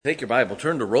Take your Bible,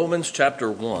 turn to Romans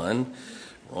chapter 1.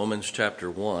 Romans chapter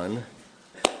 1.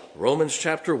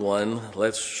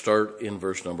 Let's start in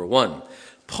verse number 1.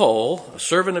 Paul, a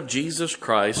servant of Jesus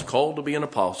Christ, called to be an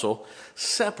apostle,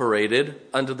 separated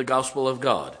unto the gospel of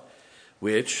God,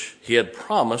 which he had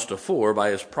promised afore by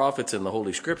his prophets in the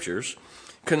Holy Scriptures,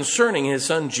 concerning his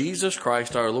Son Jesus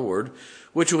Christ our Lord,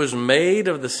 which was made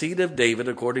of the seed of David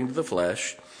according to the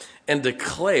flesh, and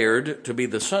declared to be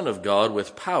the Son of God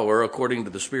with power according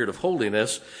to the Spirit of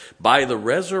holiness by the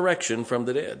resurrection from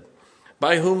the dead,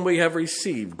 by whom we have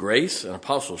received grace and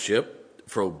apostleship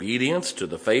for obedience to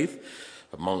the faith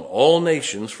among all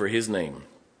nations for his name,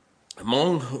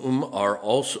 among whom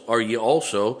are ye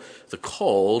also the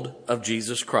called of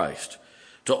Jesus Christ.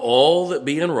 To all that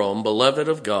be in Rome, beloved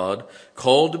of God,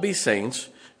 called to be saints,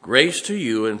 grace to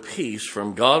you and peace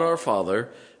from God our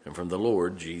Father and from the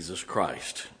Lord Jesus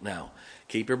Christ. Now,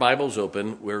 keep your Bibles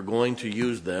open. We're going to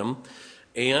use them,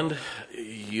 and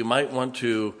you might want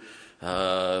to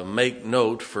make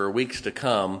note for weeks to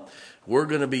come. We're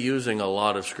going to be using a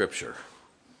lot of Scripture.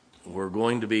 We're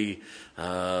going to be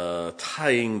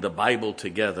tying the Bible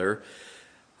together.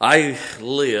 I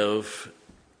live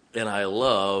and I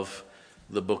love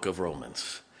the book of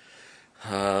Romans.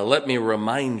 Let me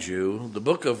remind you, the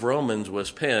book of Romans was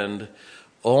penned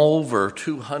over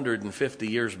 250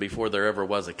 years before there ever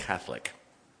was a Catholic.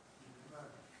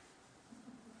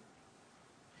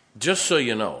 Just so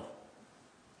you know.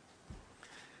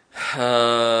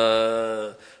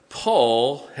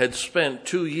 Paul had spent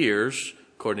 2 years,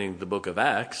 according to the book of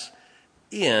Acts,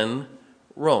 in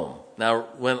Rome. Now,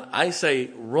 when I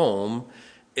say Rome,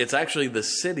 it's actually the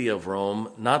city of Rome,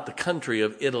 not the country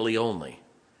of Italy only.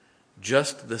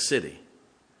 Just the city.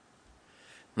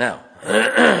 Now,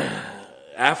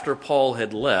 after Paul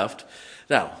had left,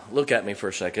 now look at me for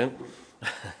a second.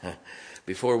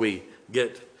 Before we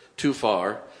get too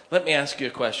far, let me ask you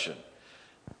a question.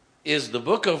 Is the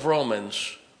book of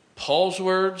Romans Paul's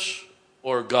words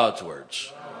or God's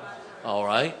words? All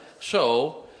right.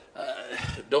 So,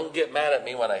 don't get mad at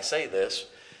me when I say this.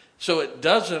 So it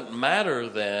doesn't matter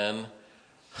then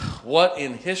what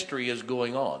in history is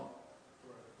going on.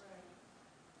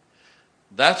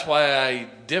 That's why I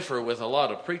differ with a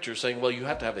lot of preachers saying, well, you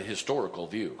have to have a historical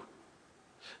view.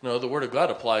 No, the Word of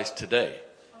God applies today.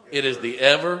 It is the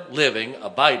ever-living,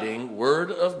 abiding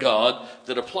Word of God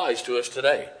that applies to us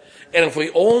today. And if we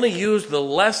only use the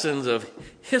lessons of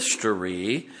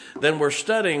history, then we're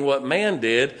studying what man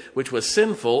did, which was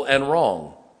sinful and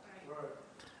wrong.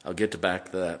 I'll get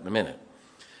back to that in a minute.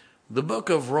 The book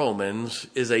of Romans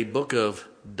is a book of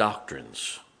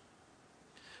doctrines.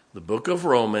 The book of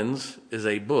Romans is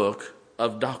a book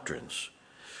of doctrines.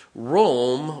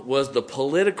 Rome was the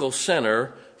political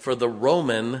center for the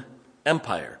Roman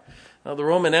Empire. Now, the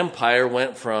Roman Empire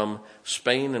went from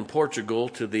Spain and Portugal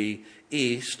to the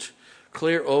east,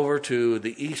 clear over to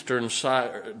the eastern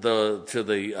side,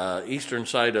 eastern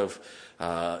side of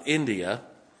India,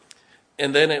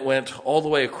 and then it went all the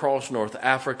way across North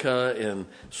Africa and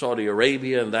Saudi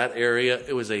Arabia and that area.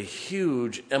 It was a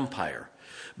huge empire.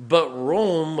 But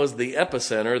Rome was the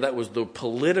epicenter. That was the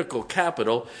political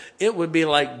capital. It would be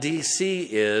like D.C.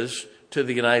 is to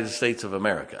the United States of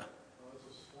America.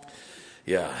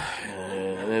 Yeah,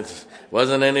 and it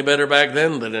wasn't any better back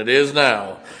then than it is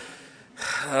now.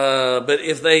 But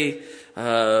if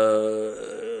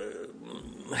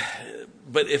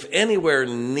anywhere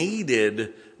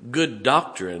needed good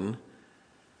doctrine,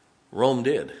 Rome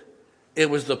did. It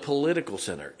was the political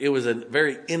center. It was a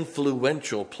very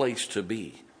influential place to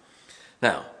be.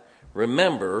 Now,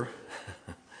 remember,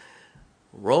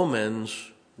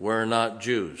 Romans were not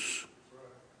Jews.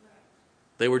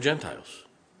 They were Gentiles.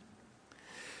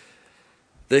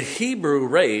 The Hebrew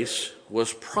race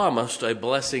was promised a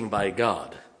blessing by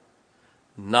God,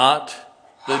 not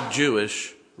the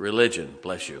Jewish religion.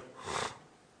 Bless you.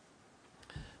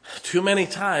 Too many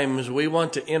times we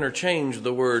want to interchange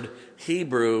the word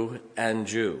Hebrew and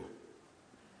Jew.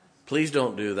 Please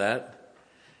don't do that.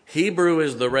 Hebrew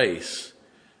is the race.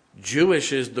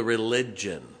 Jewish is the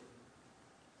religion.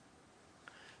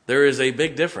 There is a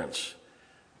big difference.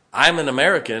 I'm an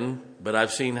American, but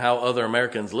I've seen how other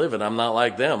Americans live, and I'm not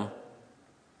like them.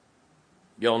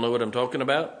 Y'all know what I'm talking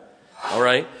about? All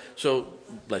right. So,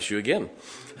 bless you again.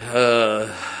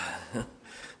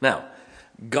 Now,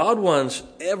 God wants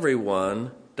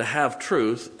everyone to have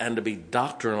truth and to be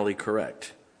doctrinally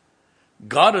correct.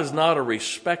 God is not a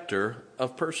respecter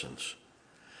of persons.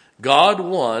 God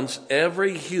wants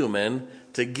every human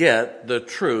to get the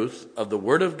truth of the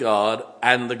Word of God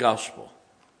and the gospel.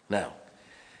 Now,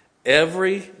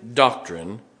 every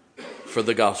doctrine for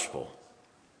the gospel,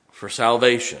 for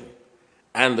salvation,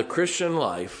 and the Christian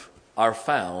life are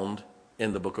found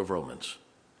in the book of Romans.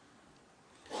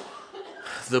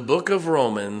 The book of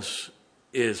Romans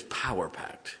is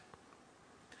power-packed.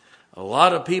 A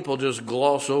lot of people just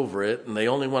gloss over it, and they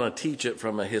only want to teach it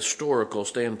from a historical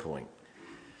standpoint.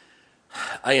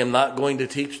 I am not going to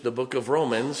teach the book of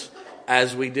Romans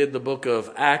as we did the book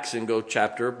of Acts and go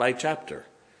chapter by chapter.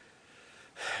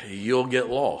 You'll get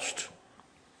lost.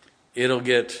 It'll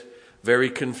get very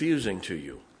confusing to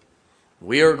you.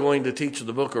 We are going to teach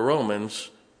the book of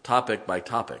Romans topic by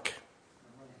topic.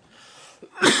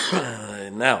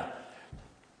 Now,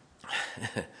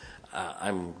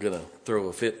 I'm going to throw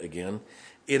a fit again.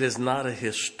 It is not a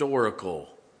historical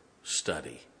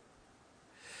study.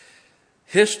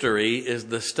 History is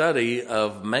the study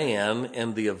of man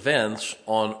and the events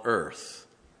on earth.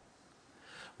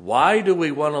 Why do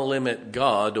we want to limit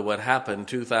God to what happened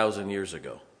 2,000 years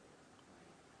ago?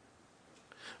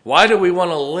 Why do we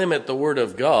want to limit the Word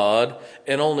of God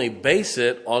and only base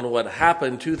it on what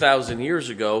happened 2,000 years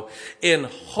ago in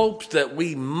hopes that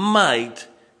we might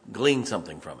glean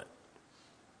something from it?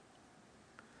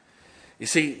 You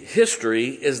see, history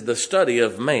is the study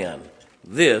of man.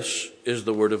 This is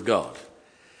the Word of God.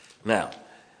 Now,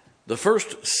 the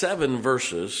first 7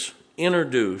 verses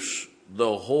introduce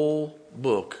the whole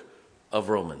book of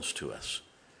Romans to us.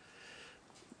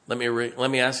 Let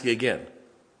me ask you again.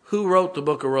 Who wrote the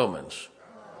book of Romans?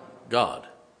 God.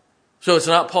 So it's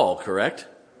not Paul, correct?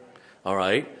 All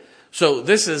right. So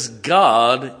this is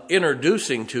God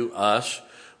introducing to us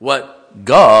what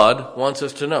God wants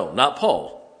us to know, not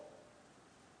Paul.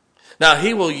 Now,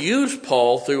 he will use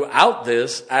Paul throughout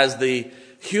this as the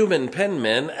human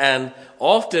penman and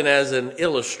often as an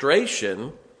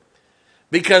illustration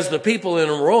because the people in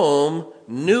Rome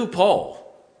knew Paul.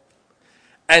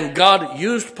 And God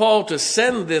used Paul to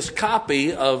send this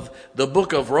copy of the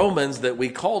book of Romans that we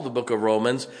call the book of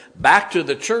Romans back to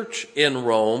the church in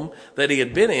Rome that he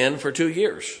had been in for 2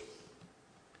 years.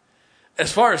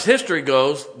 As far as history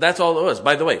goes, that's all it was.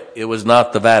 By the way, it was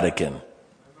not the Vatican.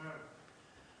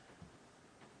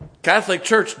 Catholic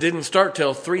Church didn't start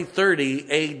till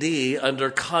 330 AD under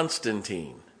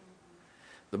Constantine.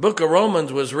 The book of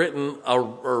Romans was written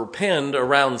or penned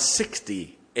around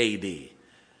 60 AD.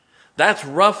 That's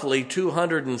roughly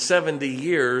 270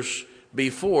 years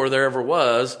before there ever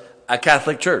was a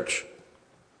Catholic Church.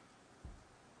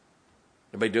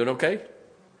 Everybody doing okay?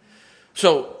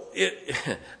 So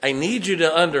I need you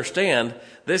to understand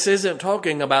this isn't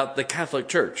talking about the Catholic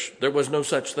Church. There was no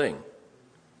such thing.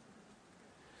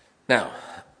 Now,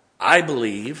 I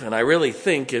believe, and I really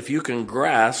think if you can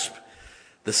grasp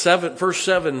the first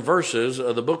 7 verses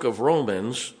of the book of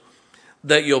Romans,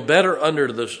 that you'll better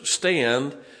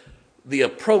understand the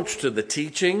approach to the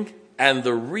teaching and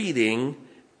the reading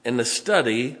and the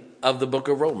study of the book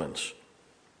of Romans.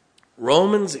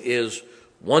 Romans is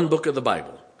one book of the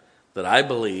Bible that I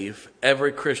believe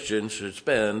every Christian should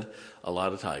spend a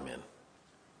lot of time in.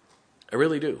 I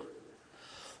really do.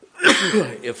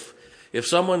 If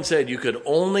someone said you could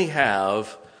only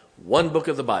have one book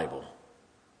of the Bible,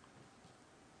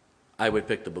 I would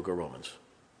pick the book of Romans.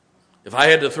 If I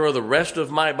had to throw the rest of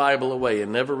my Bible away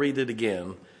and never read it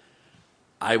again,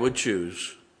 I would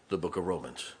choose the book of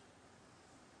Romans.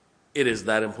 It is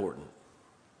that important.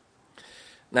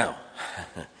 Now,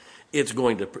 it's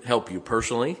going to help you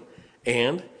personally,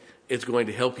 and it's going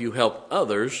to help you help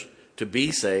others to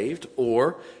be saved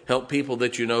or help people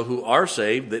that you know who are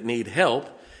saved that need help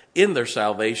in their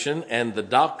salvation and the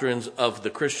doctrines of the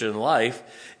Christian life.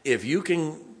 If you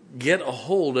can get a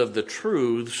hold of the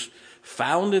truths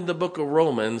found in the book of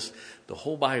Romans, the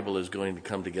whole Bible is going to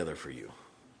come together for you.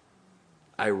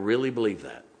 I really believe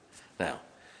that. Now,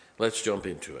 let's jump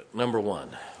into it. Number 1,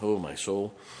 oh my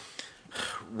soul,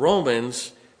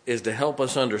 Romans is to help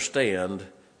us understand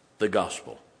the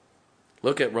gospel.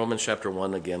 Look at Romans chapter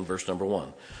 1 again, verse number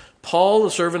 1. Paul,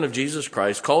 the servant of Jesus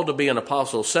Christ, called to be an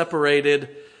apostle, separated,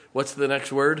 what's the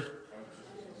next word?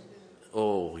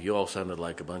 Oh, you all sounded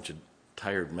like a bunch of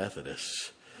tired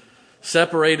Methodists.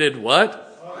 Separated what?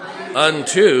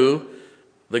 Unto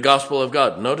the gospel of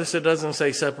God. Notice it doesn't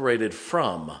say separated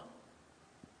from.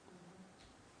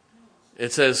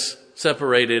 It says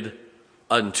separated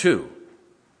unto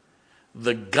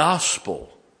the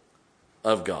gospel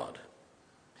of God,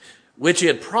 which he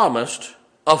had promised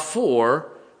afore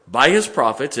by his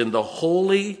prophets in the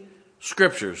holy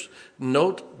scriptures.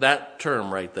 Note that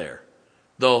term right there.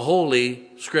 The holy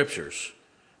scriptures.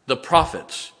 The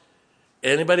prophets.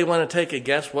 Anybody want to take a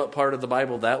guess what part of the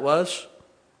Bible that was?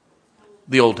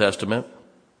 The Old Testament.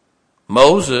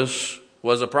 Moses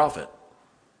was a prophet.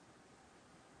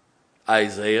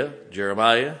 Isaiah,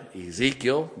 Jeremiah,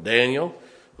 Ezekiel, Daniel,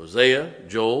 Hosea,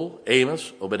 Joel,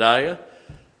 Amos, Obadiah,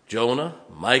 Jonah,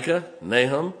 Micah,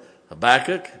 Nahum,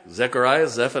 Habakkuk, Zechariah,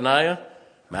 Zephaniah,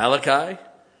 Malachi.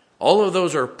 All of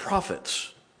those are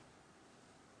prophets.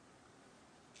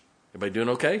 Everybody doing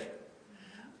okay?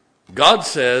 God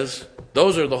says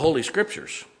those are the Holy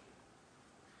Scriptures.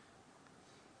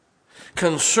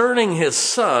 Concerning his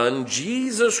Son,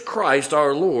 Jesus Christ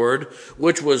our Lord,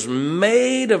 which was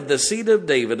made of the seed of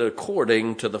David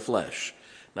according to the flesh.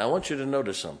 Now I want you to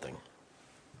notice something.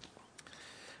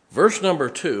 Verse number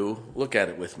 2, look at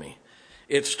it with me.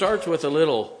 It starts with a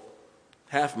little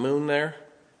half moon there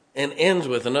and ends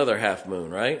with another half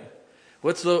moon, right?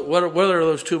 What are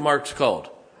those two marks called?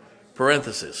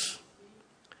 Parenthesis.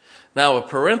 Now a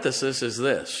parenthesis is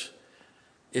this.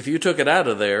 If you took it out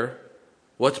of there,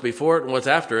 what's before it and what's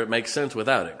after it makes sense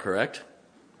without it, correct?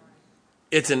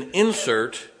 It's an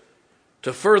insert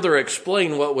to further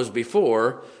explain what was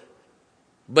before,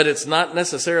 but it's not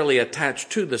necessarily attached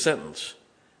to the sentence.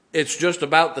 It's just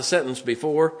about the sentence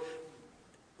before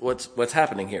what's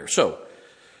happening here. So,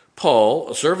 Paul,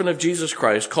 a servant of Jesus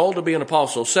Christ, called to be an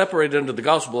apostle, separated unto the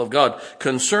gospel of God,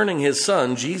 concerning his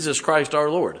Son, Jesus Christ our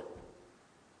Lord.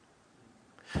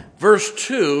 Verse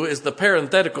 2 is the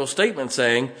parenthetical statement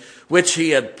saying, which he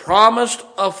had promised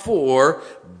afore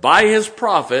by his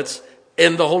prophets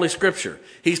in the Holy Scripture.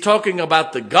 He's talking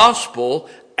about the gospel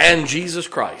and Jesus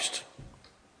Christ.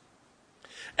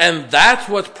 And that's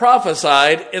what's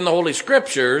prophesied in the Holy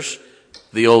Scriptures,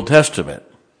 the Old Testament.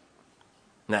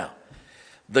 Now,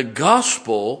 the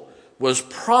gospel was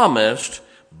promised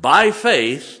by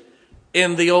faith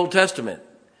in the Old Testament.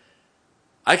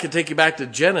 I could take you back to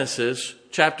Genesis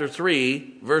chapter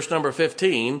 3, verse number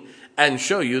 15, and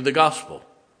show you the gospel.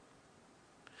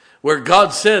 Where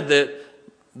God said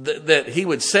that he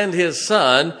would send his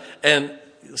Son and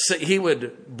he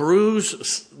would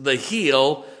bruise the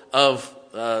heel of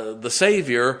the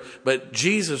Savior, but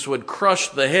Jesus would crush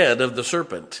the head of the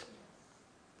serpent.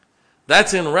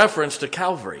 That's in reference to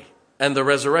Calvary and the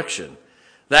resurrection.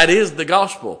 That is the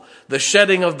gospel, the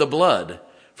shedding of the blood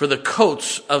for the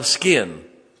coats of skin.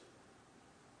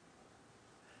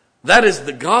 That is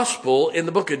the gospel in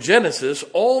the book of Genesis,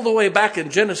 all the way back in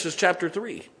Genesis chapter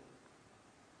 3.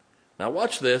 Now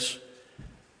watch this.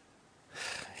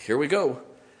 Here we go.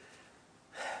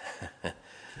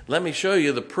 Let me show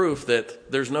you the proof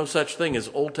that there's no such thing as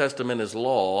Old Testament as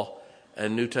law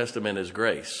and New Testament as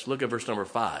grace. Look at verse number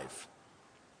 5.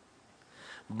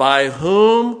 By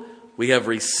whom we have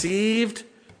received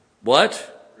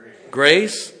what?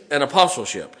 Grace and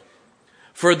apostleship.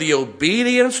 For the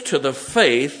obedience to the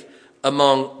faith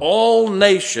among all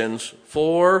nations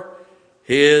for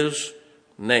his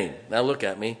name. Now look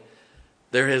at me.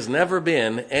 There has never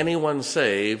been anyone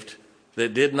saved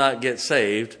that did not get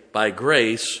saved by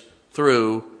grace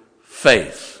through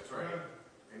faith. That's right.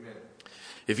 Amen.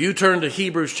 If you turn to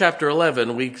Hebrews chapter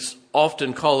 11, we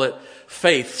often call it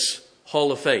faith's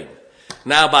hall of fame.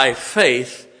 Now by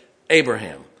faith,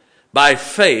 Abraham. By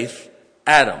faith,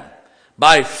 Adam.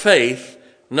 By faith,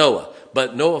 Noah.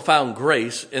 But Noah found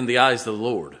grace in the eyes of the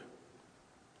Lord.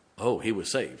 Oh, he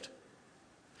was saved.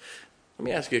 Let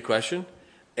me ask you a question.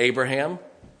 Abraham,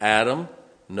 Adam,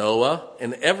 Noah,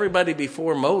 and everybody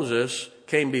before Moses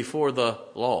came before the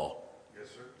law. Yes,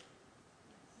 sir.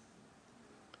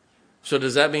 So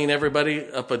does that mean everybody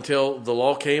up until the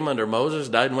law came under Moses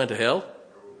died and went to hell?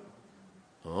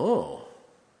 Oh.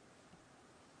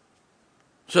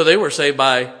 So they were saved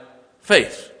by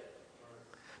faith.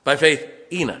 By faith,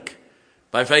 Enoch.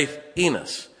 By faith,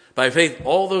 Enos. By faith,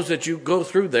 all those that you go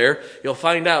through there, you'll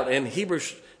find out in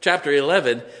Hebrews chapter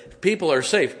 11, people are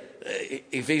saved.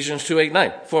 Ephesians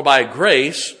 2:8-9. For by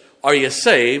grace are you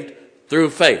saved through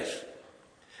faith.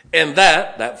 And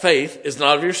that faith is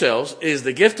not of yourselves. It is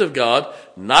the gift of God,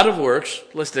 not of works,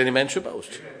 lest any man should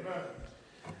boast.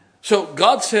 Amen. So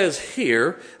God says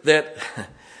here that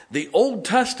the Old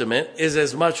Testament is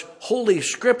as much Holy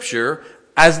Scripture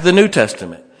as the New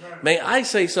Testament. May I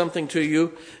say something to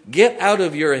you? Get out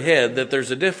of your head that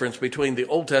there's a difference between the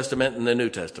Old Testament and the New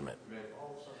Testament.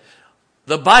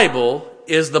 The Bible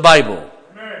is the Bible.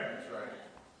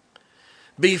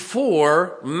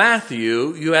 Before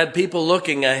Matthew, you had people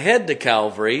looking ahead to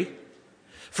Calvary.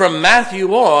 From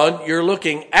Matthew on, you're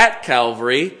looking at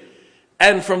Calvary.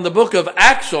 And from the book of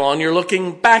Acts on, you're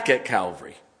looking back at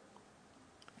Calvary.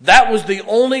 That was the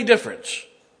only difference.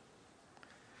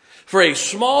 For a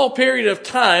small period of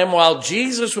time while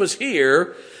Jesus was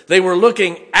here, they were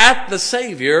looking at the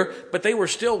Savior, but they were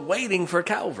still waiting for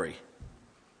Calvary.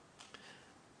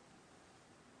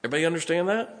 Everybody understand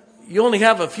that? You only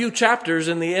have a few chapters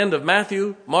in the end of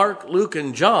Matthew, Mark, Luke,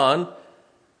 and John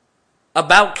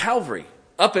about Calvary,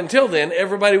 Up until then,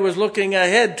 everybody was looking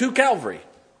ahead to Calvary.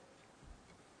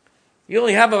 You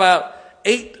only have about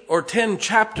 8 or 10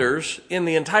 chapters in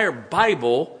the entire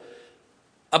Bible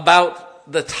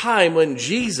about the time when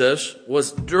Jesus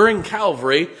was during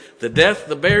Calvary, the death,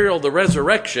 the burial, the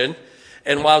resurrection,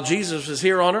 and while Jesus was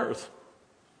here on earth.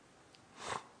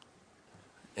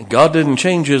 And God didn't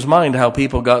change his mind how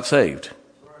people got saved.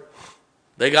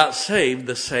 They got saved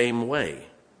the same way.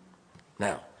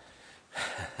 Now,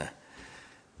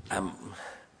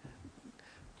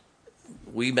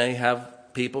 we may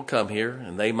have people come here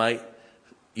and they might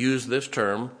use this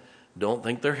term. Don't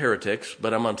think they're heretics,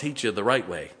 but I'm going to teach you the right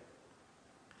way.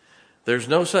 There's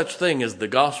no such thing as the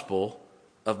gospel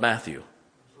of Matthew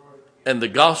and the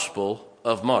gospel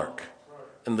of Mark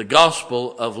and the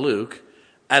gospel of Luke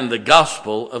and the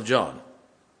gospel of John.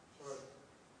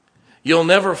 You'll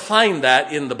never find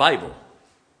that in the Bible.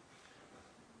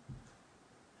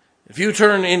 If you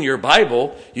turn in your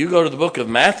Bible, you go to the book of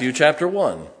Matthew chapter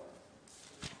 1.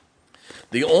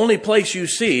 The only place you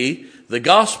see the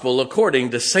gospel according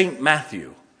to St.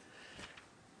 Matthew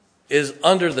is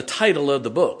under the title of the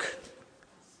book.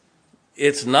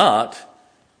 It's not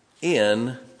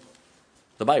in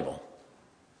the Bible.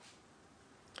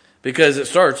 Because it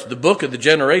starts, the book of the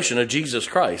generation of Jesus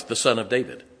Christ, the son of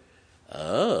David.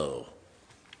 Oh.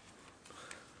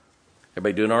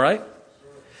 Everybody doing all right?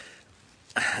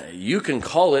 You can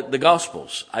call it the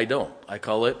Gospels. I don't. I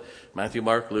call it Matthew,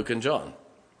 Mark, Luke, and John.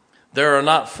 There are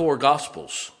not 4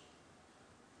 Gospels.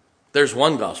 There's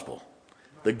one gospel.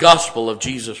 The gospel of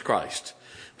Jesus Christ.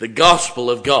 The gospel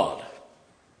of God.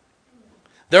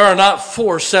 There are not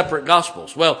 4 separate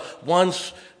gospels. Well,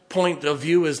 one's point of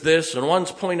view is this, and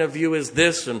one's point of view is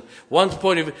this, and one's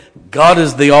point of view. God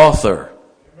is the author.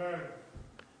 Amen.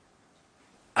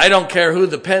 I don't care who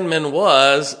the penman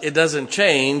was. It doesn't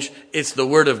change. It's the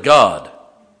Word of God.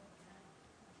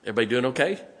 Everybody doing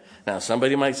okay? Now,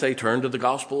 somebody might say, turn to the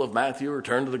Gospel of Matthew or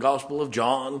turn to the Gospel of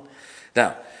John.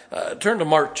 Now, turn to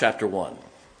Mark chapter 1.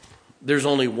 There's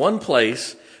only one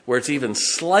place where it's even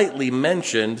slightly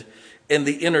mentioned in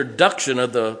the introduction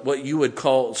of what you would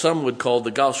call, some would call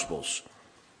the Gospels.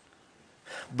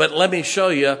 But let me show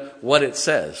you what it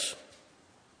says.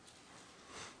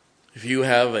 If you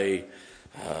have a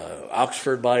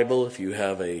Oxford Bible, if you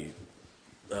have a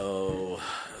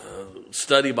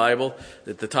study Bible,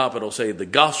 at the top it'll say the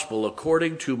Gospel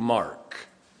according to Mark.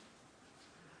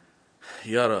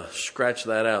 You ought to scratch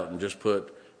that out and just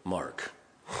put Mark.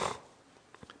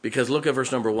 Because look at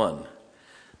verse number 1.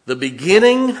 The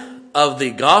beginning of the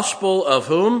gospel of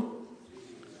whom?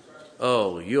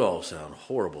 Oh, you all sound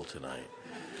horrible tonight.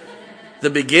 The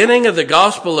beginning of the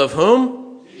gospel of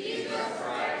whom? Jesus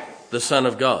Christ. The Son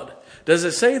of God. Does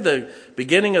it say the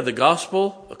beginning of the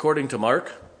gospel according to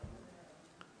Mark?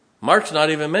 Mark's not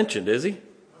even mentioned, is he?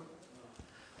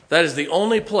 That is the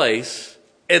only place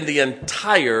in the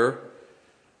entire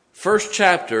first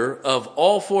chapter of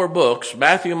all 4 books,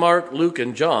 Matthew, Mark, Luke,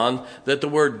 and John, that the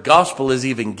word gospel is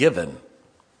even given.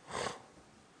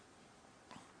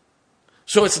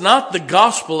 So it's not the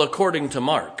gospel according to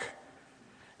Mark.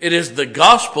 It is the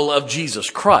gospel of Jesus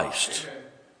Christ.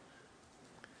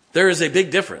 There is a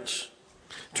big difference.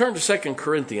 Turn to 2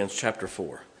 Corinthians chapter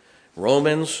 4.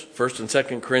 Romans, 1st and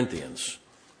 2nd Corinthians.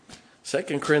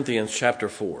 2 Corinthians chapter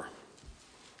 4.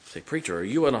 Say, preacher, are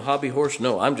you on a hobby horse?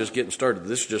 No, I'm just getting started.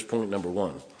 This is just point number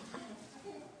 1.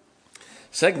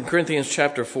 2 Corinthians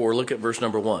chapter 4, look at verse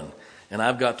number 1. And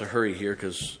I've got to hurry here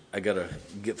because I got to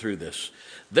get through this.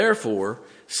 Therefore,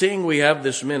 seeing we have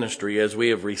this ministry, as we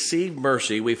have received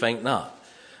mercy, we faint not,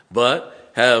 but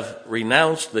have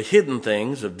renounced the hidden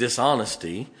things of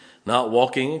dishonesty, not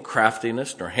walking in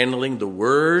craftiness, nor handling the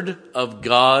word of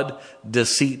God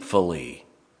deceitfully,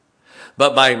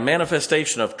 but by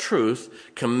manifestation of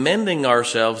truth, commending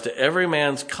ourselves to every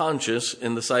man's conscience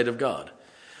in the sight of God.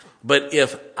 But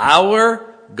if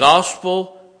our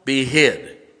gospel be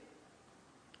hid,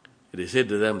 it is hid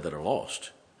to them that are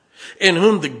lost, in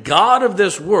whom the God of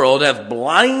this world hath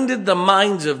blinded the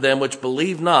minds of them which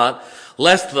believe not,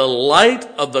 lest the light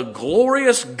of the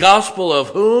glorious gospel of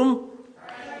whom?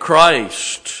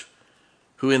 Christ,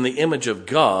 who in the image of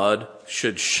God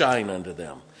should shine unto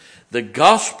them. The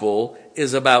gospel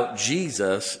is about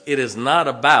Jesus. It is not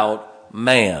about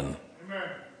man. Amen.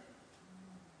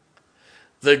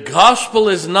 The gospel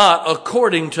is not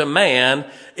according to man.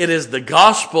 It is the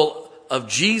gospel of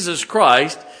Jesus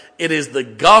Christ. It is the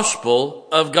gospel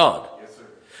of God. Yes, sir.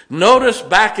 Notice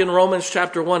back in Romans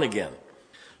chapter 1 again.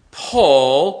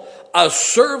 Paul, a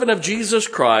servant of Jesus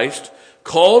Christ,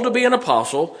 called to be an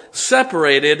apostle,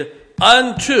 separated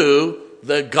unto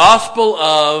the gospel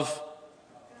of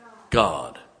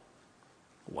God.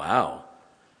 Wow.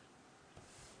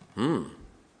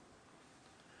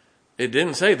 It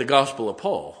didn't say the gospel of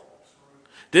Paul.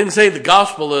 Didn't say the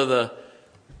gospel of the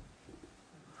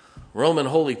Roman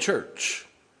Holy Church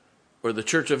or the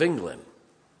Church of England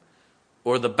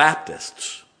or the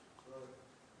Baptists.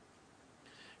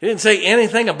 It didn't say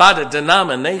anything about a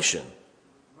denomination.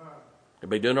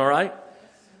 Everybody doing all right?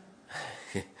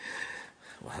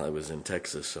 While I was in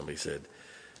Texas, somebody said,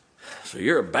 "So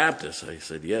you're a Baptist?" I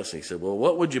said, "Yes." He said, "Well,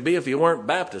 what would you be if you weren't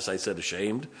Baptist?" I said,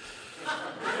 "Ashamed."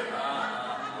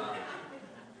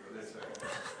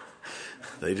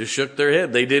 They just shook their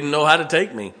head. They didn't know how to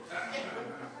take me.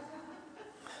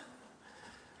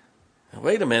 Now,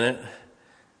 wait a minute.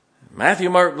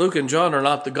 Matthew, Mark, Luke, and John are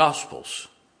not the Gospels.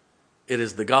 It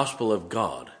is the gospel of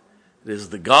God. It is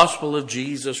the gospel of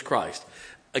Jesus Christ.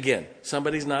 Again,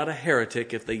 somebody's not a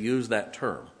heretic if they use that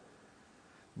term.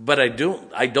 But I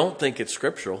don't think it's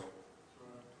scriptural.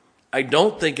 I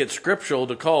don't think it's scriptural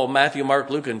to call Matthew, Mark,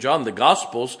 Luke, and John the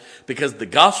Gospels, because the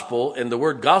gospel and the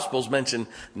word gospel is mentioned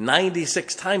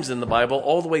 96 times in the Bible,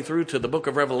 all the way through to the book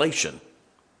of Revelation.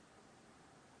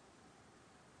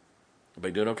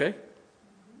 Everybody doing okay?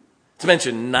 It's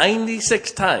mentioned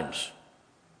 96 times.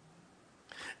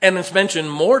 And it's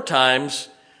mentioned more times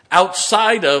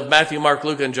outside of Matthew, Mark,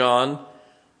 Luke, and John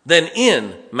than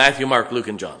in Matthew, Mark, Luke,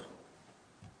 and John.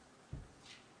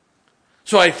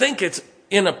 So I think it's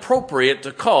inappropriate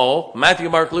to call Matthew,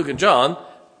 Mark, Luke, and John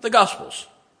the Gospels.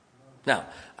 Now,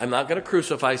 I'm not going to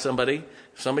crucify somebody.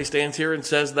 If somebody stands here and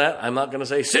says that, I'm not going to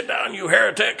say, "Sit down, you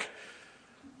heretic."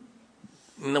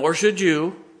 Nor should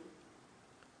you.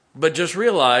 But just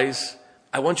realize,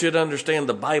 I want you to understand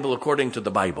the Bible according to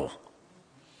the Bible.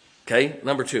 Okay?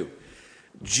 Number 2.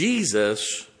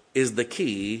 Jesus is the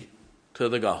key to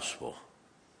the gospel.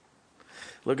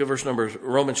 Look at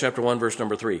Romans chapter 1, verse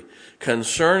number 3.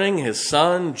 "Concerning his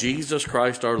Son, Jesus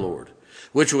Christ our Lord,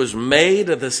 which was made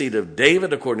of the seed of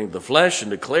David according to the flesh, and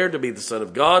declared to be the Son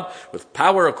of God with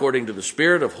power according to the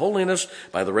Spirit of holiness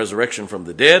by the resurrection from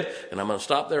the dead." And I'm going to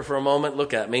stop there for a moment.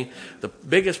 Look at me. The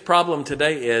biggest problem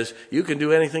today is you can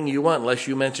do anything you want unless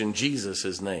you mention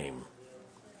Jesus' name.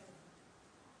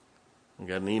 I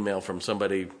got an email from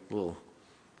somebody a little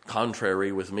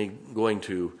contrary with me going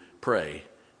to pray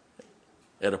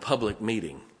at a public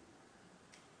meeting.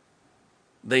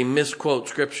 They misquote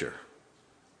scripture.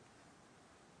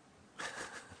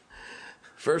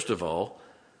 First of all,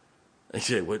 they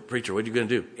say, "What, preacher, what are you going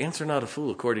to do?" "Answer not a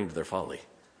fool according to their folly,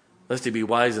 lest he be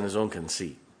wise in his own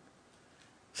conceit."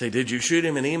 Say, "Did you shoot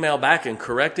him an email back and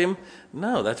correct him?"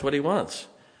 No, that's what he wants.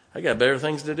 I got better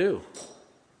things to do.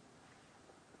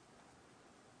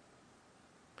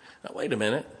 Now, wait a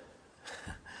minute.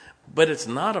 But it's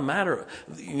not a matter,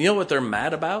 you know what they're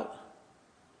mad about?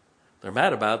 They're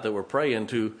mad about that we're praying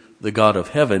to the God of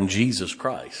heaven, Jesus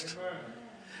Christ. Amen.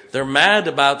 They're mad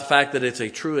about the fact that it's a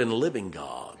true and living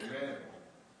God. Amen.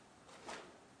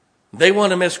 They want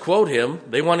to misquote him.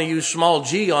 They want to use small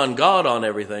g on God on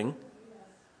everything.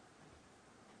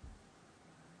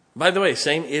 By the way,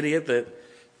 same idiot that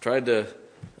tried to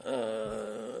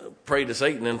pray to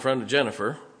Satan in front of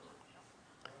Jennifer.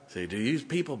 Say, "Do these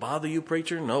people bother you,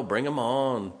 preacher?" No, bring them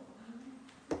on.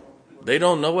 They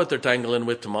don't know what they're tangling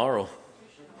with tomorrow.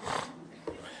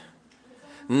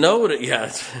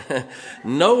 Notice,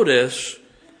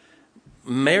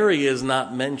 Mary is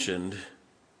not mentioned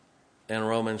in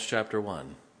Romans chapter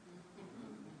 1.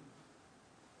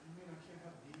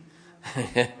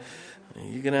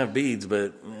 You can have beads,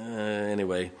 but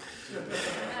anyway.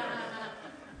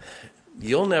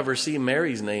 You'll never see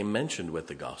Mary's name mentioned with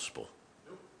the gospel.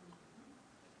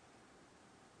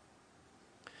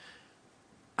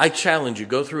 I challenge you,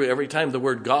 go through every time the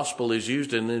word gospel is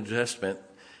used in the New Testament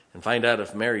and find out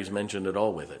if Mary's mentioned at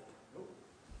all with it.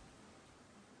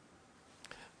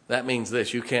 That means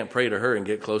this: you can't pray to her and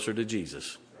get closer to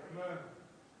Jesus.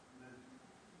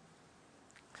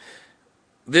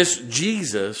 This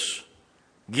Jesus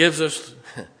gives us,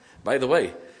 by the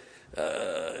way,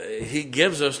 he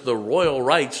gives us the royal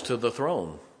rights to the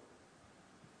throne.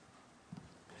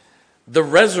 The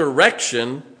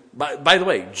resurrection, by the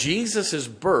way, Jesus'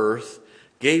 birth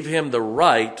gave him the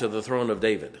right to the throne of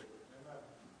David.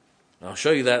 I'll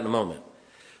show you that in a moment.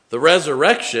 The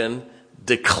resurrection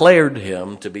declared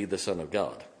him to be the Son of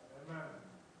God.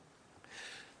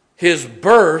 His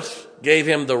birth gave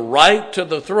him the right to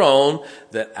the throne,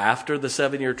 that after the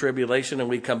 7-year tribulation and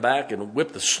we come back and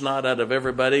whip the snot out of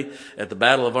everybody at the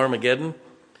Battle of Armageddon,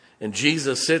 and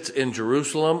Jesus sits in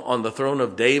Jerusalem on the throne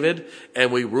of David,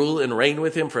 and we rule and reign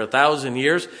with him for 1,000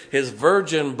 years. His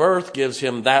virgin birth gives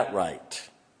him that right.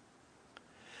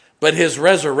 But his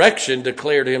resurrection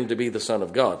declared him to be the Son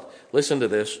of God. listen to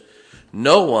this,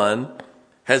 no one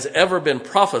has ever been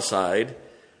prophesied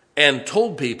and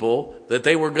told people that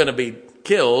they were going to be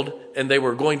killed and they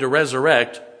were going to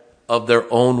resurrect of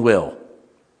their own will.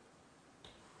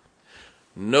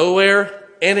 Nowhere,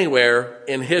 anywhere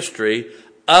in history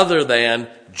other than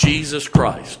Jesus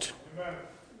Christ. Amen.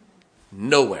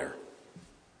 Nowhere.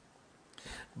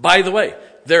 By the way,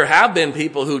 there have been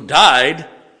people who died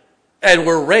and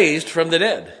were raised from the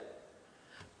dead,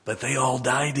 but they all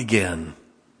died again.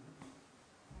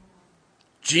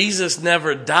 Jesus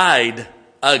never died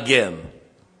again.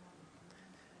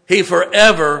 He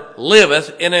forever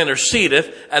liveth and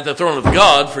intercedeth at the throne of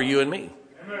God for you and me.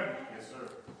 Amen. Yes, sir.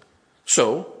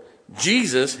 So,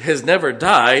 Jesus has never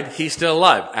died. He's still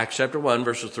alive. Acts chapter 1,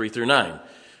 verses 3 through 9.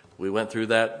 We went through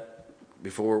that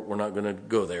before. We're not going to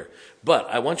go there. But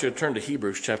I want you to turn to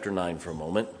Hebrews chapter 9 for a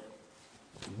moment.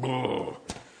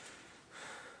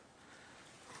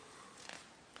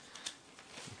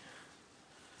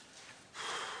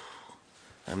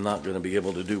 I'm not going to be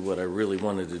able to do what I really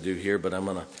wanted to do here, but I'm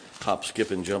going to hop,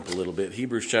 skip, and jump a little bit.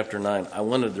 Hebrews chapter 9. I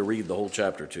wanted to read the whole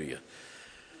chapter to you.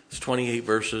 It's 28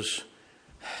 verses.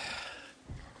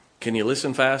 Can you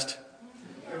listen fast?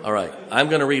 All right. I'm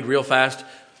going to read real fast.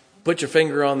 Put your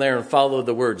finger on there and follow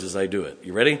the words as I do it.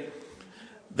 You ready?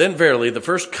 Then verily, the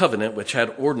first covenant, which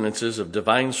had ordinances of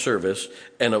divine service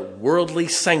and a worldly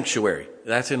sanctuary.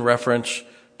 That's in reference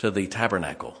to the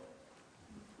tabernacle.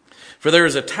 For there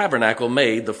is a tabernacle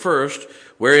made, the first,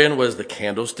 wherein was the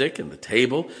candlestick and the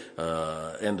table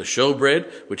and the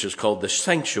showbread, which is called the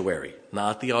sanctuary,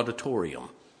 not the auditorium.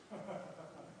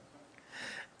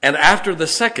 And after the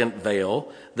second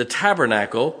veil, the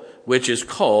tabernacle, which is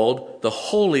called the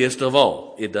holiest of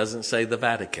all. It doesn't say the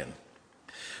Vatican.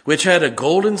 Which had a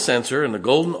golden censer and the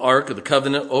golden ark of the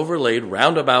covenant overlaid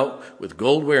round about with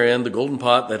gold, wherein the golden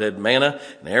pot that had manna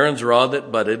and Aaron's rod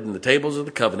that budded and the tables of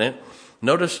the covenant.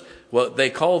 Notice what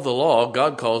they call the law,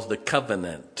 God calls the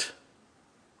covenant.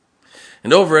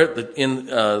 And over it, in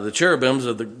the cherubims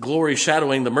of the glory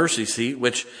shadowing the mercy seat,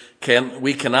 which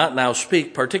we cannot now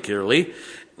speak particularly.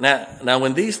 Now,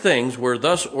 when these things were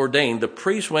thus ordained, the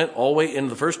priest went always into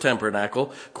the first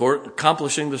tabernacle,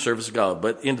 accomplishing the service of God.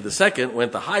 But into the second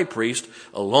went the high priest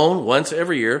alone once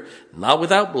every year, not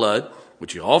without blood,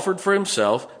 which he offered for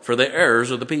himself for the errors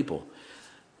of the people.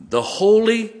 The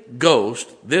Holy Ghost,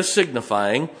 this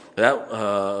signifying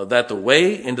that the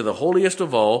way into the holiest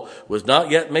of all was not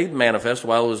yet made manifest,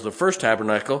 while it was the first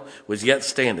tabernacle was yet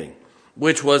standing,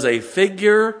 which was a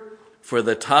figure for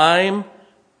the time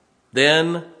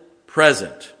then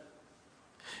present,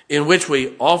 in which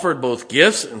we offered both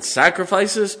gifts and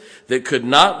sacrifices that could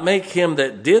not make him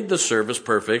that did the service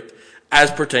perfect as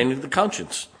pertaining to the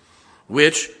conscience,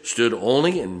 which stood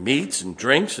only in meats and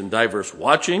drinks and diverse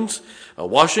washings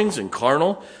and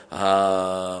carnal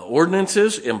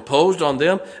ordinances imposed on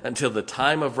them until the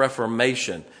time of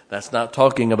Reformation. That's not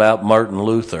talking about Martin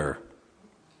Luther.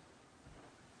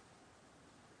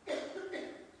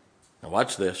 Now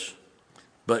watch this.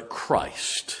 But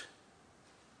Christ,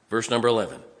 verse number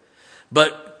 11,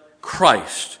 but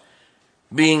Christ,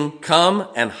 being come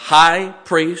and high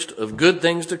priest of good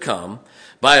things to come,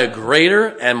 by a greater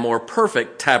and more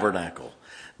perfect tabernacle,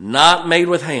 not made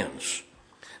with hands,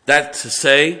 that to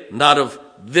say, not of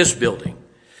this building,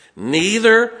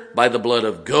 neither by the blood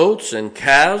of goats and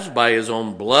calves, by his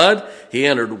own blood, he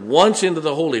entered once into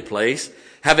the holy place,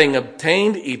 having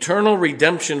obtained eternal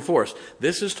redemption for us.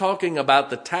 This is talking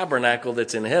about the tabernacle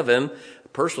that's in heaven.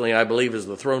 Personally, I believe is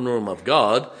the throne room of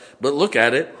God. But look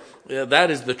at it.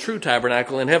 That is the true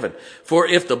tabernacle in heaven. For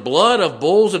if the blood of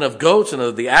bulls and of goats and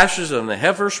of the ashes and the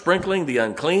heifer sprinkling the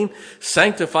unclean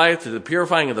sanctifieth to the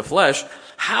purifying of the flesh,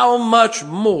 how much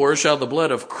more shall the blood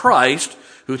of Christ,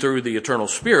 who through the eternal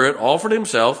Spirit offered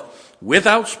himself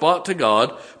without spot to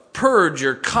God, purge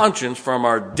your conscience from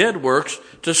our dead works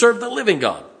to serve the living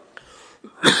God.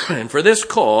 And for this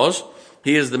cause,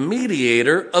 he is the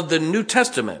mediator of the New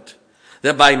Testament,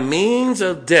 that by means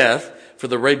of death, for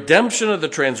the redemption of the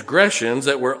transgressions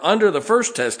that were under the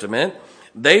first testament,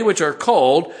 they which are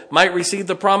called might receive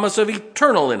the promise of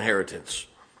eternal inheritance.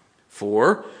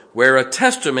 For where a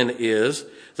testament is,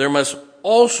 there must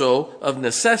also of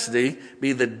necessity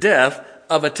be the death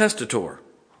of a testator.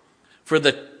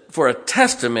 For a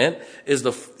testament is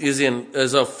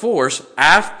a force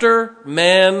after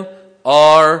men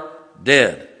are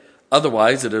dead.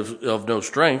 Otherwise, it is of no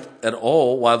strength at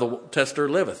all while the testator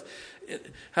liveth.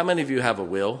 How many of you have a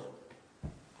will?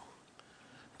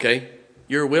 Okay,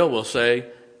 your will say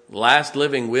last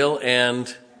living will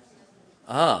and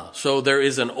So there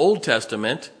is an Old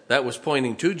Testament that was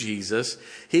pointing to Jesus.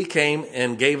 He came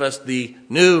and gave us the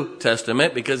New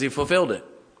Testament because he fulfilled it.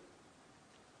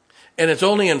 And it's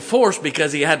only enforced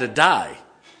because he had to die.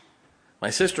 My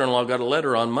sister-in-law got a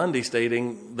letter on Monday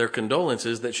stating their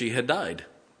condolences that she had died.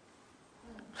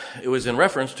 It was in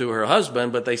reference to her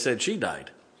husband, but they said she died.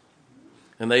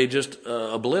 And they just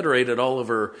obliterated all of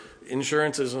her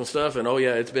insurances and stuff, and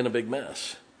it's been a big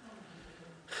mess.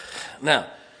 Now,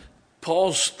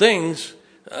 Paul's things,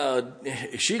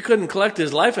 she couldn't collect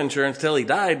his life insurance till he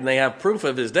died, and they have proof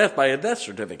of his death by a death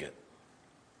certificate.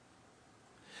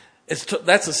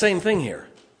 That's the same thing here.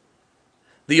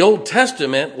 The Old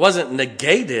Testament wasn't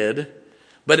negated,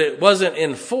 but it wasn't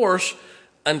in force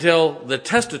until the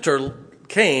testator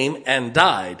came and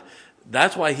died.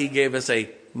 That's why he gave us a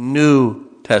New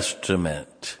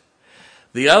Testament.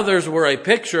 The others were a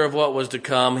picture of what was to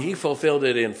come. He fulfilled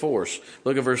it in force.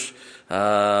 Look at verse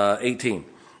 18.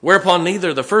 Whereupon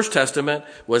neither the first testament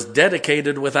was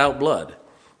dedicated without blood.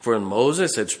 For when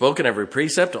Moses had spoken every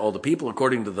precept to all the people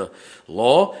according to the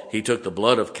law, he took the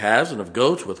blood of calves and of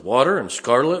goats with water and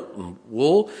scarlet and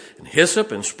wool and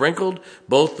hyssop and sprinkled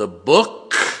both the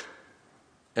book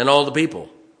and all the people.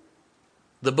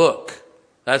 The book.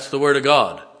 That's the word of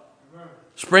God. Amen.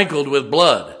 Sprinkled with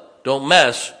blood. Don't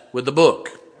mess with the book.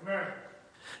 Amen.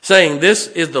 Saying, this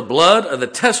is the blood of the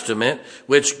testament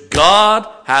which God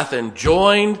hath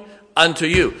enjoined unto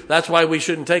you. That's why we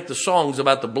shouldn't take the songs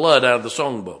about the blood out of the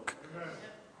songbook. Amen.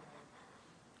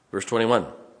 Verse 21.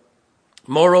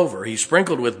 Moreover, he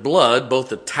sprinkled with blood both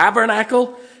the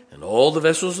tabernacle and all the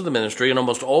vessels of the ministry, and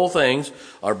almost all things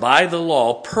are by the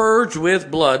law purged with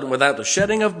blood, and without the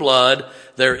shedding of blood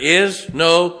there is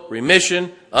no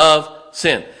remission of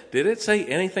sin. Did it say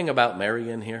anything about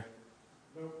Mary in here?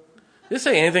 No. Did it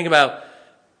say anything about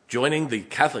joining the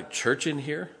Catholic Church in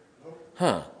here?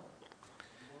 No.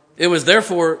 It was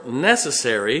therefore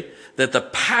necessary that the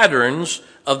patterns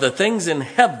of the things in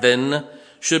heaven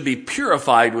should be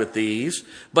purified with these,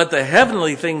 but the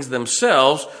heavenly things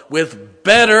themselves with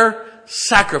better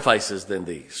sacrifices than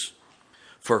these.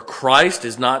 For Christ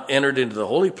is not entered into the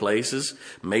holy places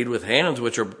made with hands,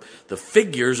 which are the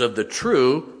figures of the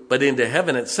true, but into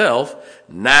heaven itself,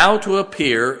 now to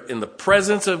appear in the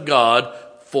presence of God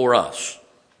for us.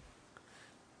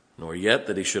 Nor yet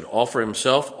that he should offer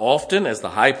himself often, as the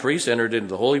high priest entered into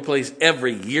the holy place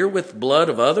every year with blood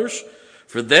of others.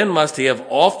 For then must he have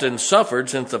often suffered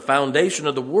since the foundation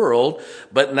of the world.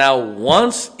 But now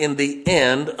once in the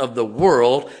end of the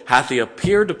world hath he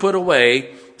appeared to put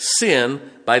away sin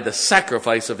by the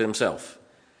sacrifice of himself.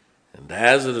 And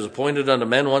as it is appointed unto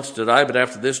men once to die, but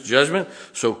after this judgment,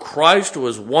 so Christ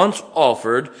was once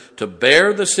offered to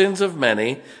bear the sins of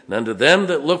many, and unto them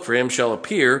that look for him shall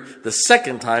appear the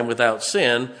second time without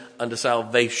sin unto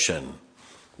salvation.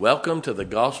 Welcome to the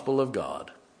gospel of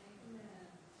God.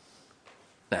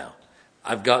 Now,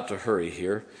 I've got to hurry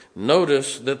here.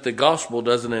 Notice that the gospel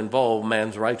doesn't involve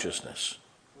man's righteousness.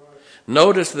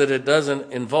 Notice that it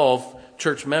doesn't involve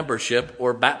church membership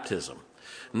or baptism.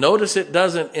 Notice it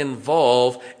doesn't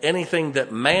involve anything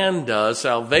that man does.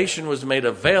 Salvation was made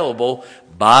available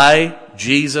by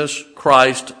Jesus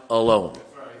Christ alone.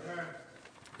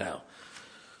 Now,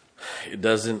 it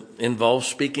doesn't involve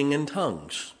speaking in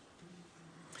tongues.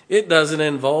 It doesn't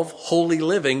involve holy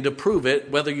living to prove it,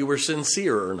 whether you were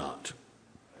sincere or not.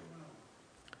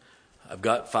 I've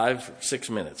got 5-6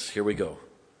 minutes. Here we go.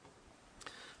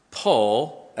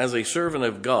 Paul, as a servant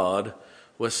of God,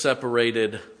 was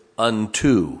separated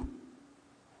unto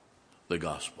the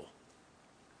gospel.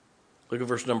 Look at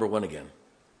verse number 1 again.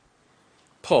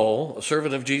 Paul, a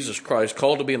servant of Jesus Christ,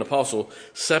 called to be an apostle,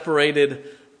 separated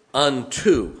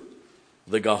unto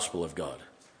the gospel of God.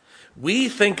 We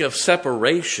think of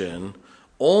separation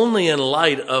only in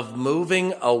light of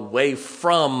moving away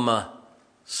from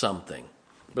something.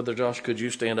 Brother Josh, could you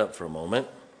stand up for a moment?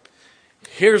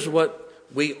 Here's what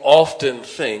we often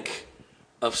think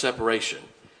of separation.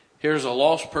 Here's a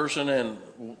lost person in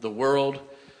the world,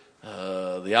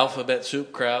 the alphabet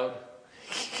soup crowd.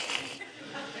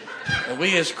 And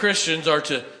we as Christians are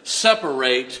to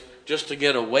separate just to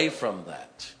get away from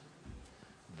that.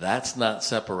 That's not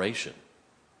separation.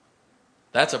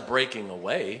 That's a breaking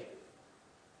away,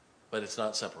 but it's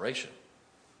not separation.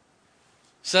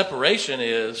 Separation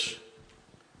is,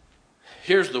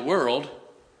 here's the world,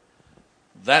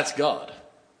 that's God.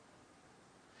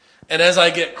 And as I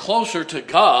get closer to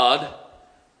God,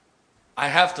 I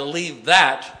have to leave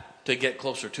that to get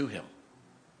closer to him.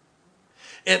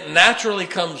 It naturally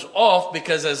comes off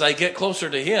because as I get closer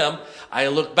to him, I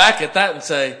look back at that and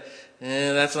say,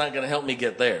 that's not going to help me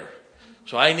get there.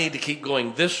 So I need to keep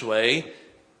going this way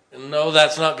no,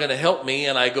 that's not going to help me,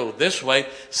 and I go this way.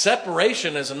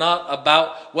 Separation is not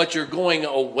about what you're going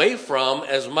away from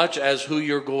as much as who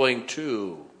you're going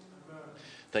to.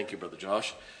 Thank you, Brother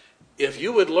Josh. If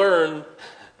you would learn,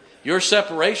 your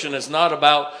separation is not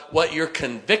about what you're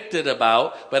convicted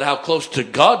about, but how close to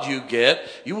God you get,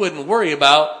 you wouldn't worry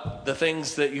about the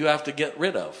things that you have to get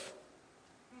rid of.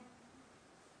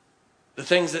 The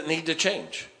things that need to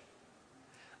change.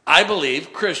 I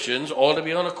believe Christians ought to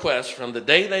be on a quest from the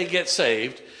day they get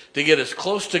saved to get as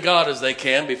close to God as they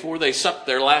can before they suck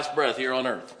their last breath here on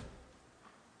earth.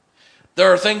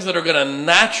 There are things that are going to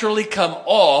naturally come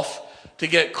off to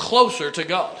get closer to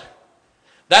God.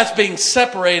 That's being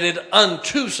separated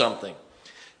unto something.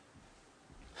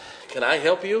 Can I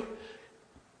help you?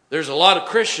 There's a lot of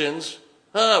Christians,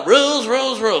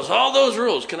 rules, all those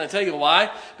rules. Can I tell you why?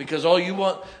 Because all you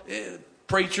want...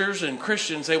 preachers and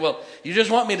Christians say, well, you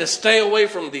just want me to stay away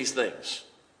from these things.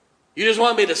 You just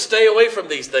want me to stay away from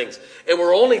these things. And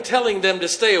we're only telling them to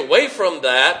stay away from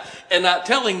that and not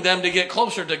telling them to get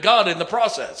closer to God in the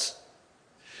process.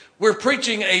 We're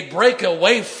preaching a break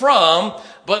away from,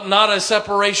 but not a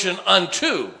separation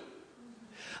unto.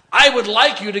 I would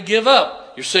like you to give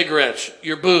up your cigarettes,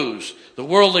 your booze, the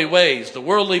worldly ways, the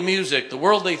worldly music, the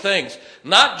worldly things.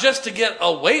 Not just to get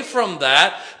away from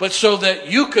that, but so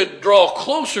that you could draw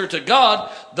closer to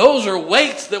God. Those are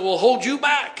weights that will hold you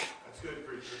back. That's good,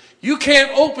 preacher. You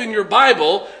can't open your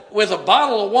Bible with a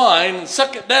bottle of wine and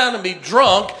suck it down and be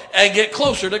drunk and get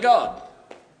closer to God.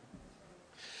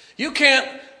 You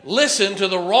can't listen to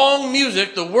the wrong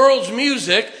music, the world's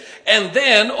music, and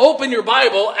then open your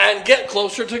Bible and get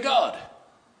closer to God.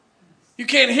 You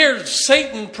can't hear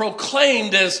Satan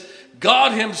proclaimed as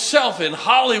God himself in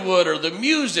Hollywood or the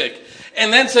music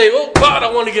and then say, oh God,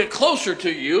 I want to get closer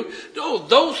to you. No,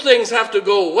 those things have to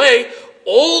go away.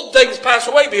 Old things pass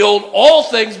away. Behold, all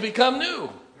things become new.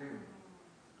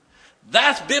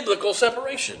 That's biblical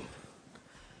separation.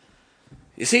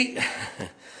 You see,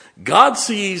 God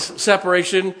sees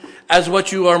separation as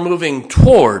what you are moving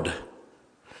toward,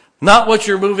 not what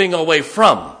you're moving away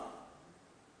from.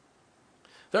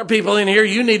 There are people in here,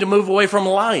 you need to move away from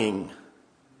lying.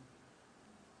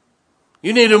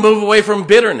 You need to move away from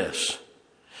bitterness.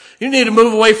 You need to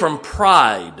move away from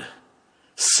pride,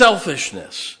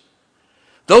 selfishness.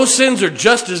 Those sins are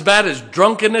just as bad as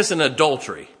drunkenness and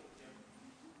adultery.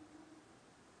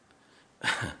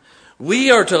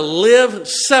 We are to live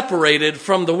separated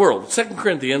from the world. 2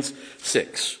 Corinthians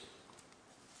 6.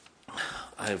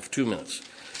 I have 2 minutes.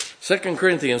 2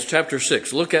 Corinthians chapter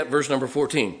 6. Look at verse number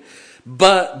 14.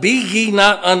 But be ye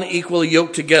not unequally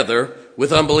yoked together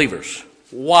with unbelievers.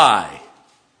 Why?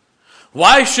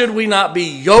 Why should we not be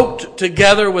yoked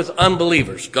together with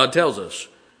unbelievers? God tells us.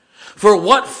 For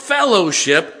what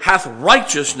fellowship hath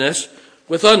righteousness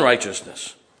with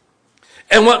unrighteousness?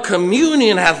 And what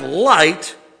communion hath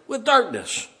light with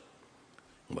darkness?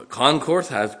 What concord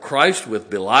hath Christ with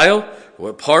Belial?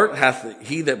 What part hath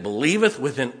he that believeth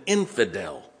with an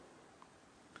infidel?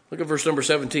 Look at verse number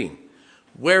 17.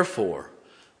 Wherefore,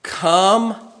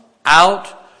 come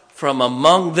out from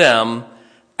among them,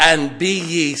 and be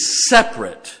ye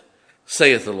separate,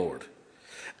 saith the Lord.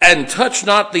 And touch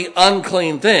not the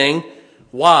unclean thing.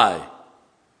 Why?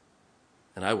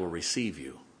 And I will receive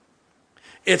you.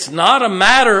 It's not a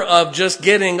matter of just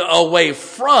getting away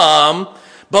from,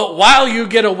 but while you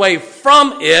get away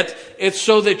from it, it's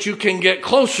so that you can get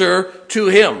closer to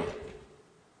Him.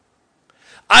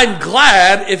 I'm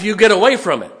glad if you get away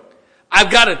from it.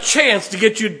 I've got a chance to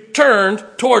get you turned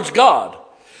towards God.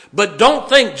 But don't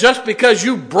think just because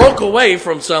you broke away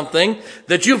from something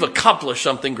that you've accomplished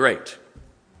something great.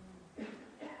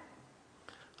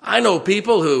 I know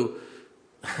people who,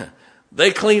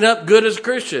 they clean up good as a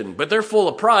Christian, but they're full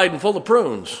of pride and full of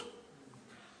prunes.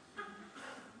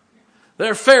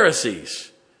 They're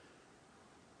Pharisees.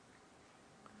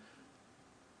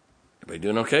 Everybody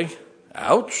doing okay?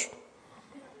 Ouch.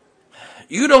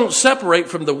 You don't separate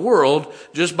from the world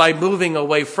just by moving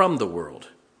away from the world.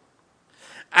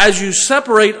 As you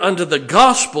separate unto the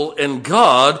gospel and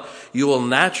God, you will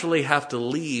naturally have to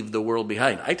leave the world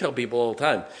behind. I tell people all the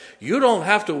time, you don't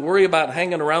have to worry about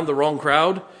hanging around the wrong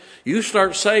crowd. You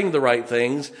start saying the right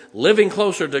things, living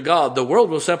closer to God, the world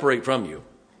will separate from you.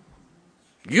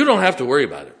 You don't have to worry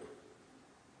about it.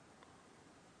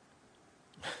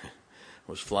 I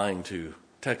was flying to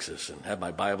Texas and had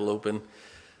my Bible open.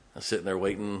 I was sitting there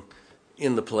waiting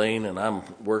in the plane, and I'm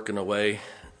working away.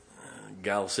 A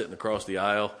gal sitting across the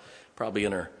aisle, probably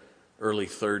in her early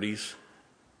 30s.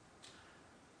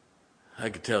 I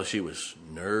could tell she was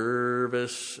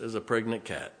nervous as a pregnant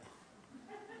cat.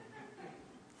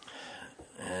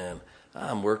 And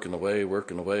I'm working away.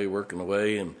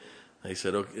 And they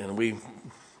said, okay, and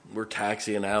we're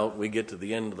taxiing out. We get to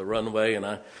the end of the runway, and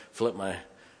I flip my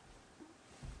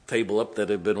table up that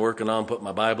I'd been working on, put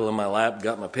my Bible in my lap,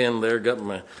 got my pen there, got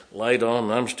my light on,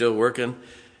 and I'm still working.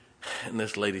 And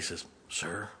this lady says,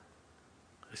 "Sir?"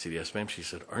 I said, "Yes, ma'am." She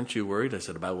said, "Aren't you worried?" I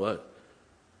said, "About what?"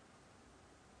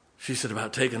 She said,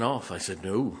 "About taking off." I said,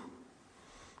 "No,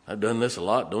 I've done this a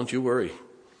lot. Don't you worry."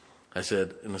 I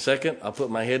said, "In a second, I'll put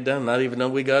my head down, not even know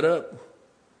we got up."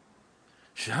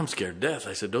 She said, "I'm scared to death."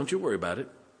 I said, "Don't you worry about it."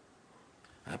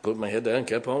 I put my head down and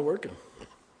kept on working.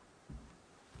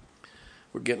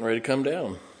 We're getting ready to come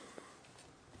down.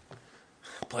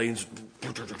 Planes,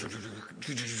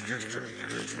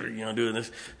 doing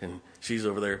this, and she's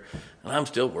over there, and I'm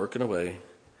still working away.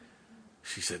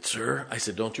 She said, "Sir?" I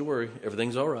said, "Don't you worry,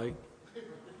 everything's all right."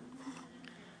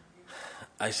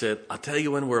 I said, "I'll tell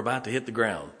you when we're about to hit the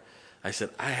ground." I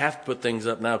said, "I have to put things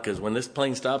up now because when this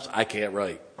plane stops, I can't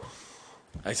write."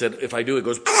 I said, "If I do, it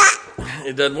goes,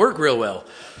 it doesn't work real well."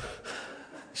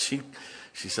 She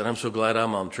said, "I'm so glad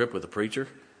I'm on trip with a preacher."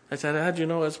 I said, "How'd you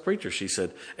know I was a preacher?" She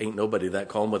said, "Ain't nobody that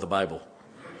calm with a Bible."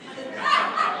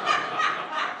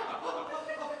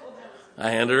 I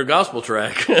handed her a gospel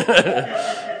track.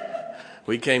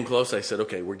 We came close. I said,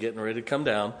 "Okay, we're getting ready to come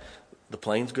down. The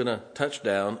plane's going to touch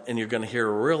down, and you're going to hear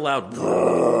a real loud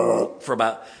for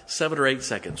about 7 or 8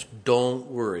 seconds. Don't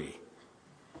worry."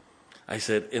 I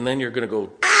said, "And then you're going to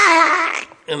go,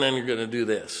 and then you're going to do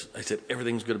this." I said,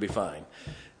 "Everything's going to be fine."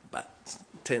 About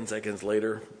 10 seconds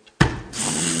later,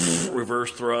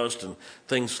 reverse thrust, and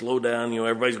things slow down.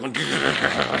 Everybody's going.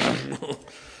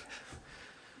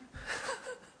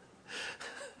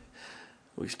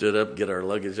 We stood up, get our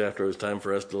luggage after it was time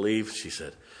for us to leave. She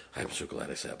said, "I'm so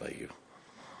glad I sat by you."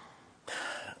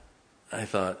 I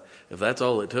thought, if that's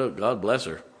all it took, God bless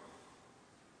her.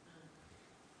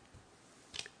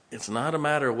 It's not a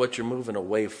matter of what you're moving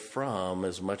away from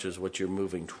as much as what you're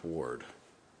moving toward.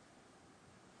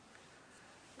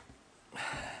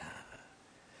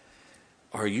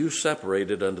 Are you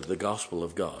separated under the gospel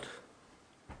of God?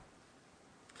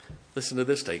 Listen to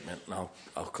this statement, and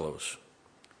I'll close.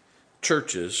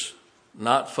 Churches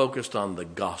not focused on the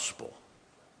gospel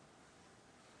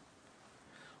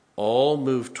all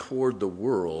move toward the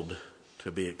world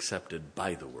to be accepted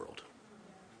by the world.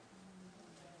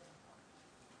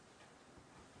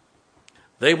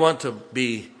 They want to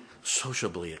be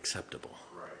sociably acceptable.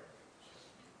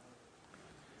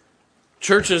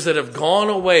 Churches that have gone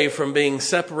away from being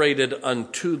separated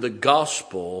unto the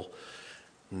gospel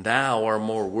now are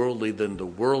more worldly than the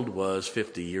world was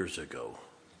 50 years ago.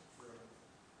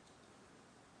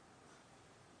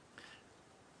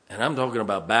 And I'm talking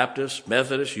about Baptists,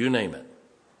 Methodists, you name it.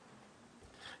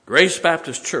 Grace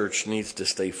Baptist Church needs to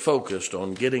stay focused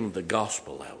on getting the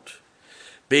gospel out.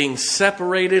 Being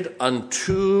separated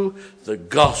unto the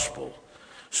gospel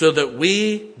so that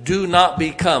we do not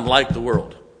become like the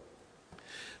world.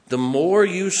 The more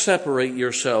you separate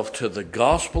yourself to the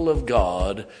gospel of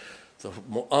God, the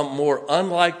more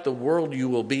unlike the world you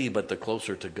will be, but the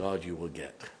closer to God you will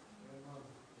get.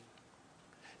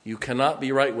 You cannot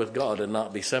be right with God and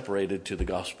not be separated to the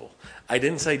gospel. I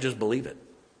didn't say just believe it.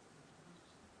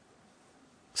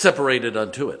 Separated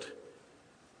unto it.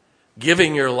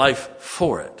 Giving your life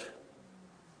for it.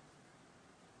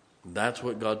 That's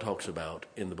what God talks about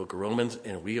in the book of Romans,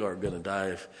 and we are going to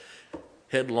dive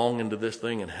headlong into this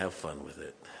thing and have fun with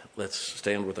it. Let's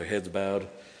stand with our heads bowed.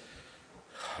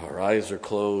 Our eyes are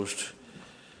closed.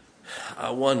 I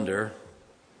wonder,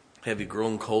 have you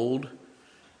grown cold?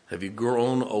 Have you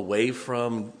grown away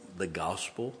from the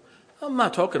gospel? I'm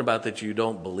not talking about that you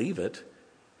don't believe it,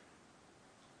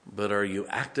 but are you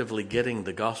actively getting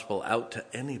the gospel out to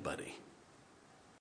anybody?